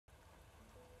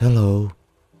Hello,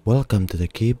 welcome to the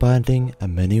key binding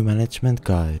and menu management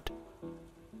guide.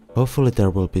 Hopefully there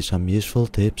will be some useful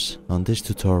tips on this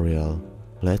tutorial.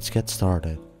 Let's get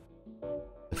started.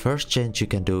 The first change you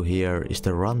can do here is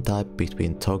the run type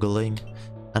between toggling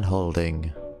and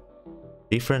holding.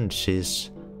 Difference is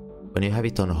when you have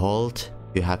it on hold,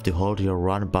 you have to hold your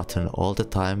run button all the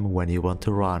time when you want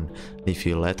to run. If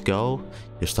you let go,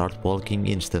 you start walking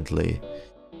instantly.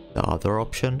 The other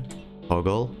option,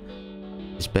 toggle,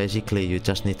 is basically you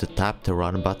just need to tap the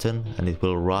run button and it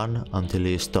will run until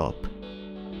you stop.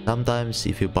 Sometimes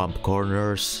if you bump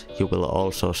corners, you will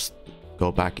also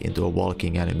go back into a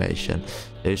walking animation.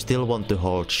 So you still want to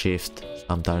hold shift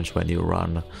sometimes when you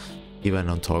run, even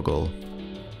on toggle.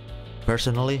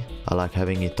 Personally, I like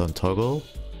having it on toggle,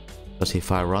 because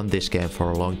if I run this game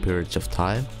for long periods of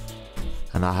time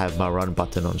and I have my run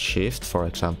button on shift, for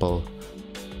example,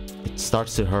 it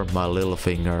starts to hurt my little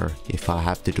finger if I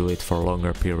have to do it for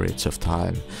longer periods of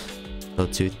time. So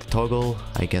to toggle,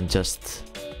 I can just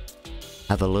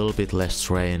have a little bit less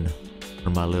strain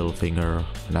on my little finger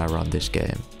when I run this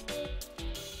game.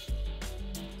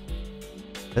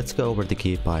 Let's go over the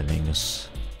key bindings.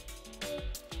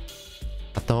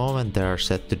 At the moment they are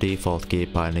set to default key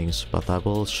bindings, but I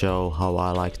will show how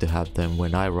I like to have them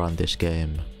when I run this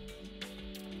game.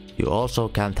 You also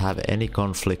can't have any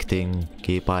conflicting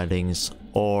key bindings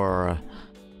or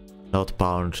not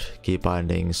bound key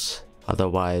bindings,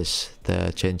 otherwise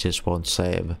the changes won't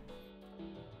save.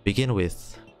 Begin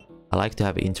with, I like to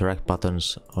have interact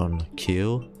buttons on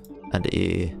Q and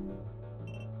E.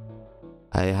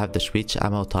 I have the switch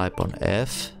ammo type on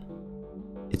F.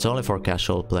 It's only for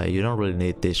casual play, you don't really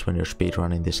need this when you're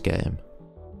speedrunning this game.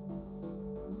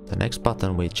 The next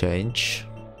button we change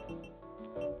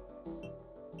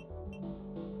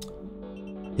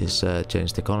is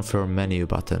change the confirm menu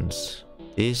buttons.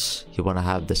 These you want to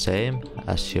have the same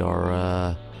as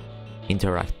your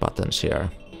interact buttons here.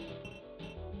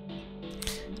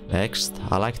 Next,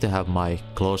 I like to have my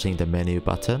closing the menu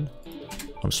button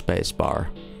on spacebar.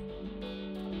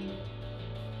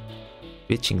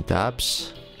 Switching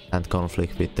tabs and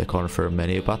conflict with the confirm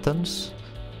menu buttons,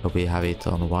 so we have it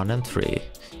on 1 and 3.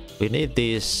 We need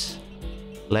these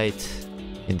late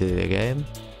into the game,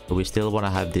 but we still want to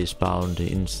have these bound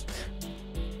in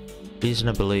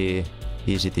reasonably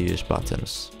easy to use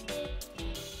buttons.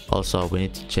 Also, we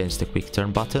need to change the quick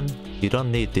turn button. You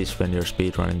don't need this when you're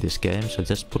speedrunning this game, so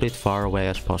just put it far away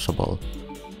as possible.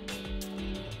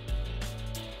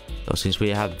 So since we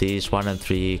have these 1 and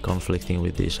 3 conflicting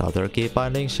with these other key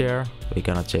bindings here, we're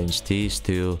gonna change these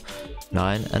to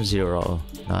 9 and 0.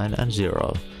 9 and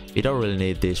 0. We don't really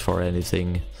need these for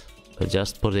anything, so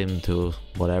just put them to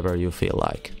whatever you feel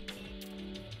like.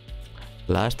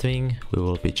 Last thing we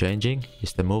will be changing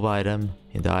is the move item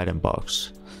in the item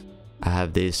box. I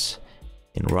have this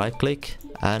in right click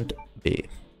and B.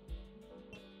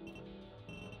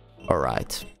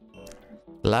 Alright.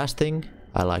 Last thing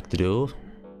I like to do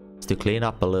is to clean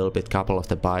up a little bit couple of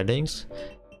the bindings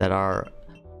that are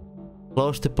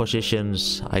close to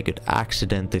positions I could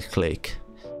accidentally click.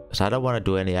 Because I don't want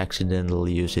to do any accidental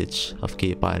usage of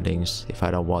key bindings if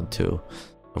I don't want to.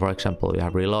 For example, we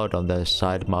have reload on the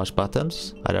side mouse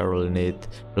buttons. I don't really need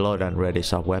reload and ready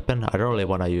sub weapon. I don't really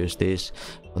want to use these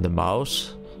on the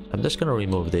mouse. I'm just gonna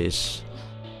remove these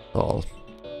all.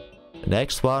 The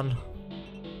next one,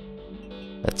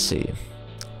 let's see.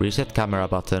 Reset camera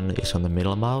button is on the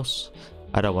middle mouse.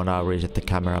 I don't want to reset the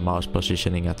camera mouse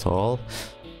positioning at all.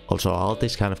 Also, alt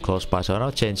is kind of close by, so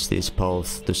I'll change these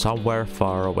both to somewhere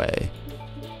far away.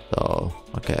 So,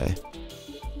 okay.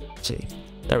 Let's see.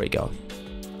 There we go.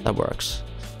 That works.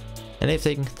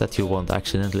 Anything that you won't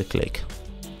accidentally click.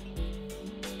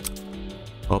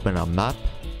 Open a map.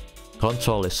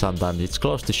 Control is sometimes it's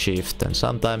close to shift, and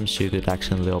sometimes you could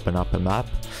accidentally open up a map.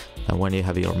 And when you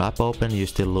have your map open, you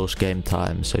still lose game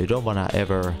time. So you don't want to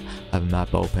ever have a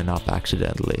map open up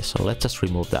accidentally. So let's just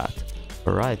remove that.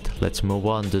 Alright, let's move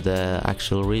on to the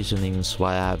actual reasonings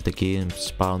why I have the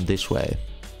keys bound this way.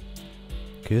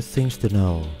 Good things to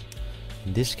know.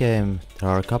 In this game, there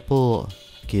are a couple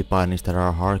key bindings that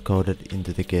are hard-coded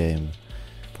into the game.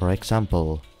 For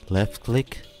example, left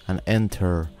click and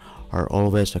enter are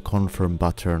always a confirm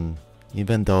button,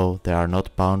 even though they are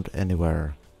not bound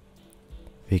anywhere.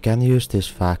 We can use this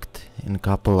fact in a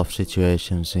couple of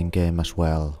situations in game as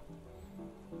well.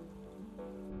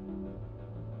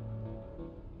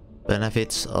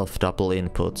 Benefits of double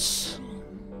inputs.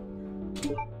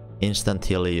 Instant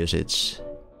heal usage,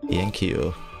 E and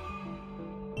Q.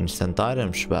 Instant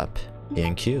item swap, E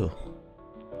and Q.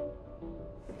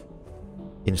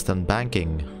 Instant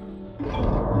banking,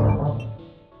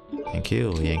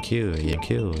 ENQ, ENQ,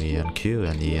 ENQ, ENQ,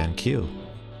 and ENQ.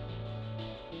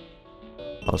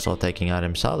 Also taking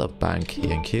items out of bank,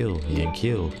 ENQ,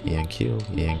 ENQ, ENQ,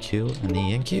 ENQ, and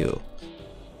ENQ.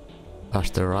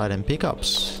 Faster item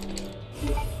pickups.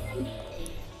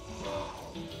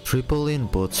 Triple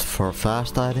inputs for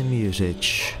fast item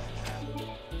usage.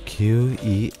 Q,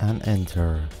 E, and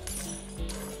enter.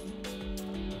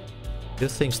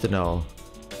 Good things to know.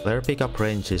 Player pickup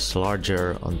range is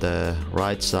larger on the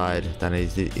right side than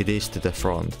it is to the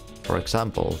front. For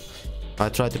example, if I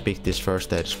try to pick this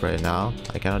first aid spray now,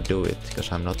 I cannot do it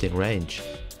because I'm not in range.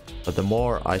 But the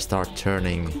more I start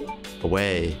turning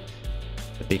away,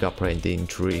 the pickup range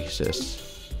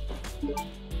increases.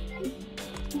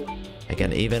 I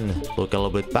can even look a little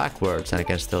bit backwards and I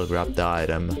can still grab the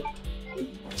item,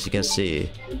 as you can see.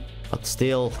 But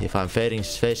still, if I'm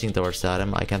facing towards the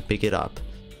item, I can pick it up.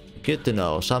 Good to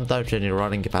know. Sometimes when you're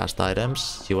running past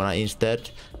items, you wanna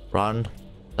instead run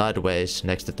sideways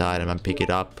next to the item and pick it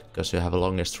up, because you have a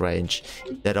longest range,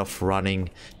 instead of running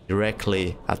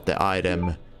directly at the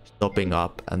item, stopping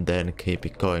up and then keep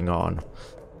it going on.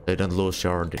 So you don't lose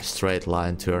your straight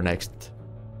line to your next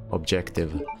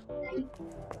objective.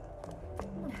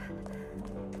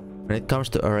 When it comes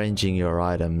to arranging your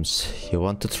items, you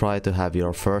want to try to have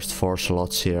your first 4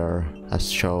 slots here, as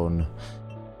shown,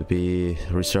 to be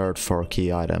reserved for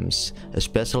key items,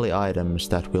 especially items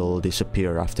that will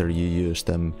disappear after you use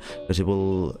them, because it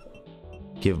will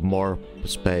give more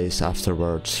space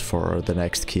afterwards for the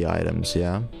next key items,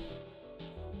 yeah?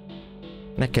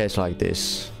 In a case like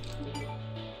this.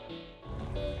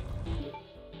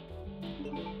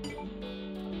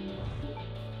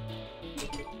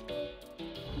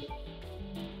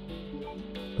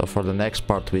 So for the next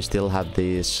part we still have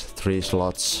these 3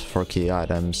 slots for key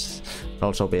items.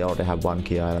 Also we already have 1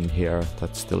 key item here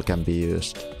that still can be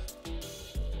used.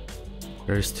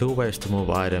 There is 2 ways to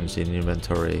move items in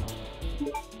inventory.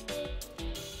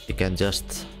 You can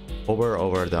just hover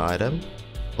over the item,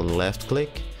 or left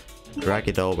click, drag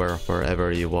it over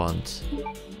wherever you want.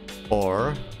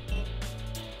 Or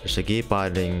there's a key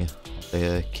binding,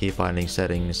 the key binding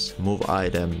settings, move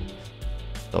item.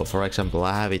 So for example,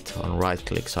 I have it on right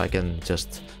click, so I can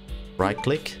just right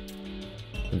click,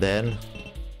 then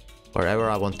wherever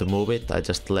I want to move it, I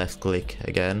just left click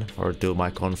again, or do my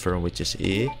confirm, which is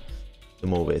E, to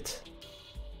move it.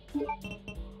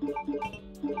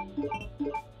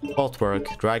 Both work,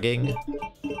 dragging,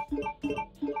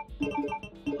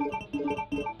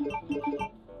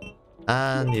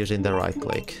 and using the right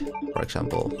click, for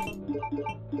example.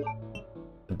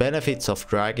 The benefits of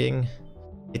dragging: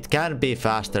 it can be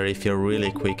faster if you're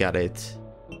really quick at it,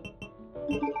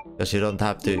 because you don't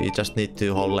have to, you just need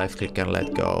to hold left click and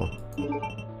let go.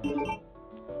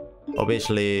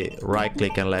 Obviously right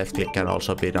click and left click can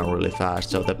also be done really fast,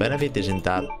 so the benefit isn't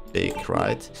that big,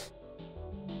 right?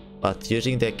 But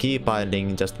using the key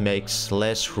binding just makes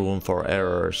less room for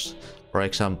errors. For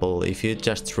example, if you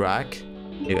just drag,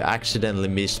 you accidentally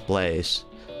misplace,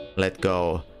 let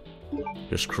go,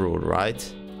 you're screwed,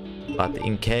 right? But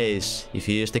in case, if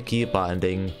you use the key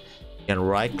binding, you can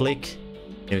right click,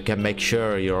 you can make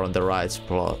sure you're on the right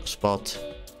spot,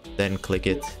 then click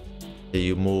it, so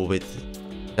you move it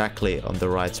exactly on the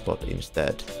right spot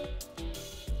instead.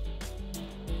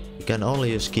 You can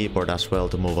only use keyboard as well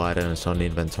to move items on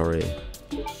inventory.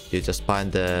 You just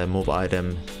bind the move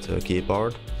item to a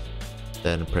keyboard,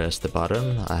 then press the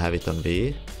button. I have it on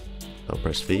V, so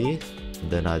press V,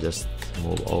 and then I just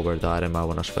move over the item I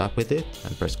want to swap with it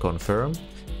and press confirm,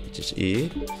 which is E.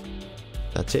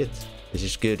 That's it. This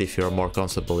is good if you're more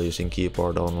comfortable using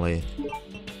keyboard only.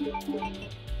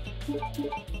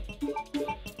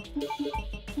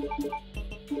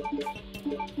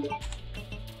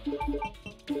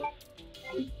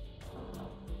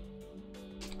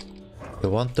 You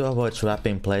want to avoid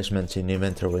swapping placements in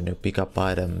inventory when you pick up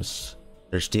items.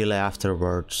 There's delay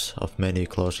afterwards of menu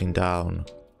closing down.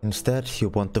 Instead, you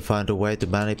want to find a way to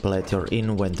manipulate your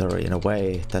inventory in a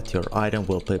way that your item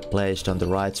will be placed on the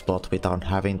right spot without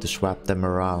having to swap them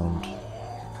around.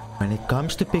 When it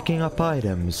comes to picking up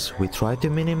items, we try to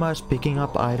minimize picking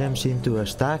up items into a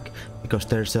stack because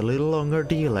there's a little longer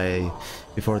delay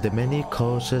before the menu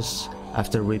closes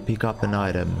after we pick up an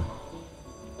item.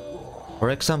 For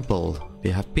example,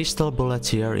 we have pistol bullets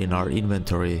here in our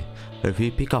inventory, but if we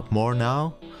pick up more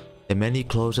now, the menu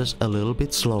closes a little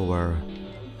bit slower.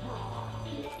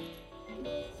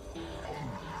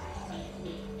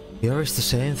 Here is the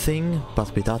same thing,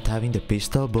 but without having the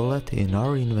pistol bullet in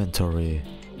our inventory.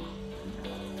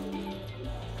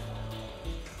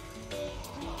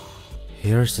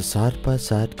 Here's the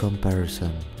side-by-side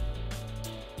comparison.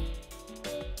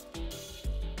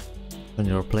 When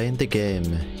you're playing the game,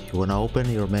 you wanna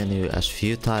open your menu as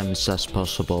few times as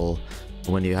possible.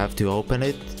 When you have to open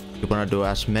it, you wanna do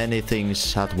as many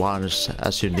things at once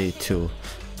as you need to.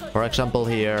 For example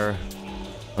here,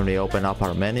 when we open up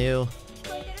our menu,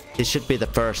 this should be the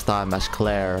first time as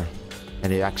Claire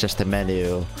and you access the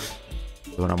menu.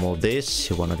 You wanna move this,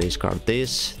 you wanna discard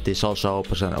this. This also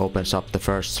opens up the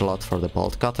first slot for the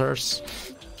bolt cutters.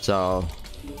 So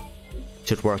it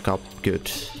should work out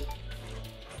good.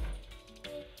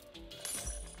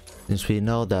 Since we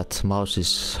know that mouse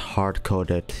is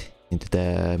hard-coded into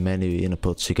the menu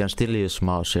inputs, you can still use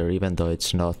mouse here even though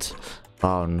it's not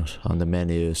found on the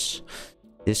menus.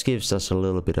 This gives us a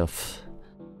little bit of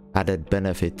added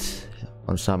benefit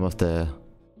on some of the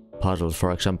puzzles.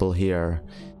 For example here,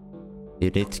 you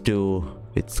need to do,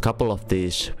 with a couple of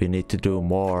these, we need to do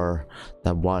more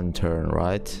than one turn,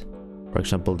 right? For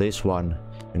example this one,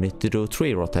 you need to do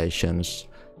 3 rotations.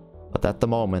 But at the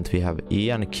moment we have E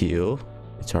and Q,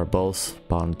 which are both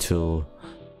bound to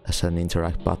as an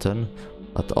interact button.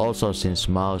 But also since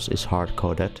mouse is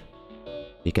hard-coded,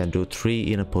 we can do 3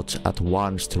 inputs at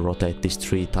once to rotate this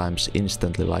 3 times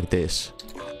instantly like this.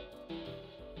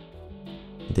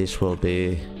 This will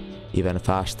be even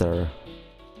faster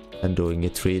than doing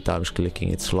it 3 times, clicking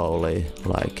it slowly,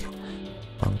 like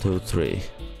 1, 2, 3.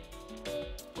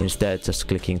 Instead, just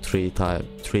clicking 3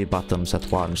 buttons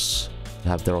at once,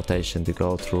 have the rotation to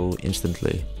go through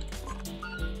instantly.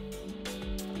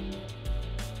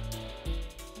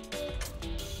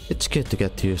 It's good to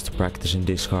get used to practicing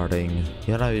discarding.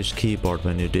 You wanna use keyboard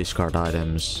when you discard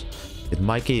items. With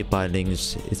my key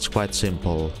bindings, it's quite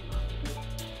simple.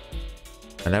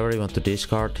 Whenever you want to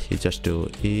discard, you just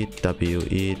do E, W,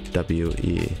 E, W,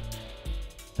 E.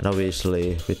 And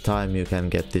obviously, with time you can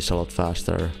get this a lot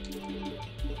faster.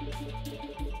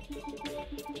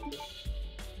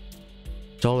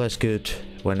 It's always good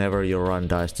whenever you run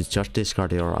dice to just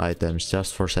discard your items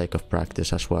just for sake of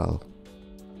practice as well.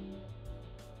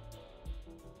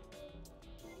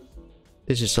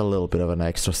 This is a little bit of an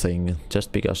extra thing,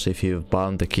 just because if you've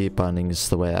bound the key bindings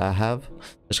the way I have,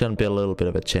 there's gonna be a little bit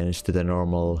of a change to the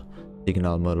normal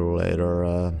signal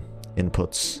modulator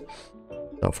inputs.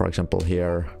 So for example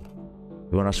here,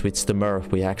 we wanna switch the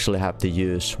Murph, we actually have to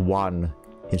use 1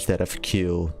 instead of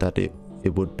Q, that it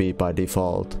would be by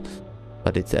default.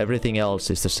 But everything else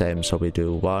is the same, so we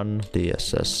do 1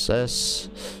 DSSS,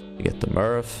 we get the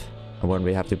Murph, and when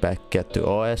we have to get to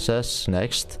OSS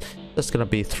next, that's gonna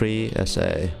be 3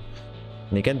 SA.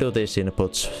 And you can do these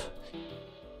inputs.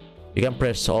 You can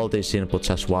press all these inputs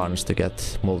as once to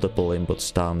get multiple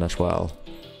inputs down as well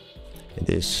in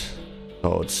these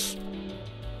codes.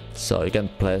 So you can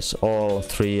press all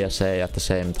 3 SA at the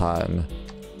same time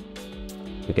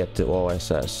to get to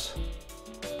OSS.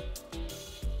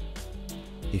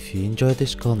 If you enjoy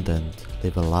this content,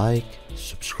 leave a like,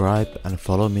 subscribe and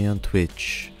follow me on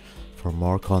Twitch for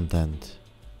more content.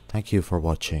 Thank you for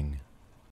watching.